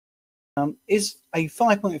Is a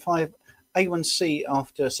 5.5 A1C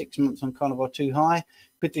after 6 months on carnivore too high?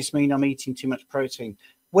 Could this mean I'm eating too much protein?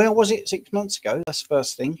 Where was it 6 months ago? That's the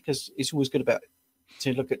first thing, because it's always good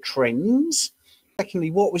to look at trends.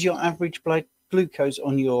 Secondly, what was your average blood glucose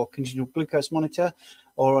on your continual glucose monitor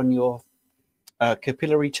or on your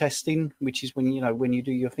capillary testing, which is when you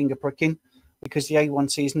do your finger pricking? Because the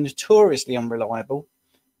A1C is notoriously unreliable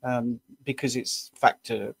because it's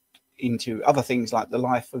factored into other things like the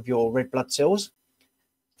life of your red blood cells.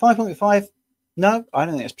 5.5, no, I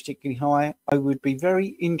don't think that's particularly high. I would be very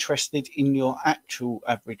interested in your actual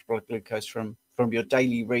average blood glucose from your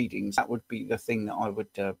daily readings. That would be the thing that I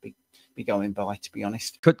would be going by, to be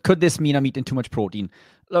honest. Could this mean I'm eating too much protein?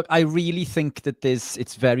 Look, I really think that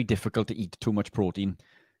it's very difficult to eat too much protein.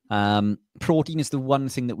 Protein is the one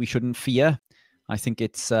thing that we shouldn't fear. I think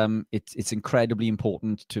it's incredibly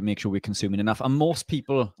important to make sure we're consuming enough. And most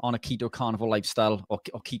people on a keto carnivore lifestyle or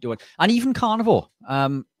keto and even carnivore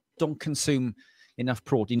don't consume enough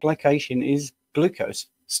protein. Glycation is glucose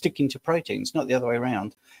sticking to proteins, not the other way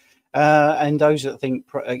around. And those that think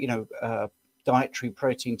dietary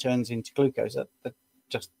protein turns into glucose, that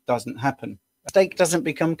just doesn't happen. Steak doesn't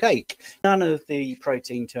become cake. None of the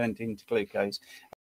protein turned into glucose.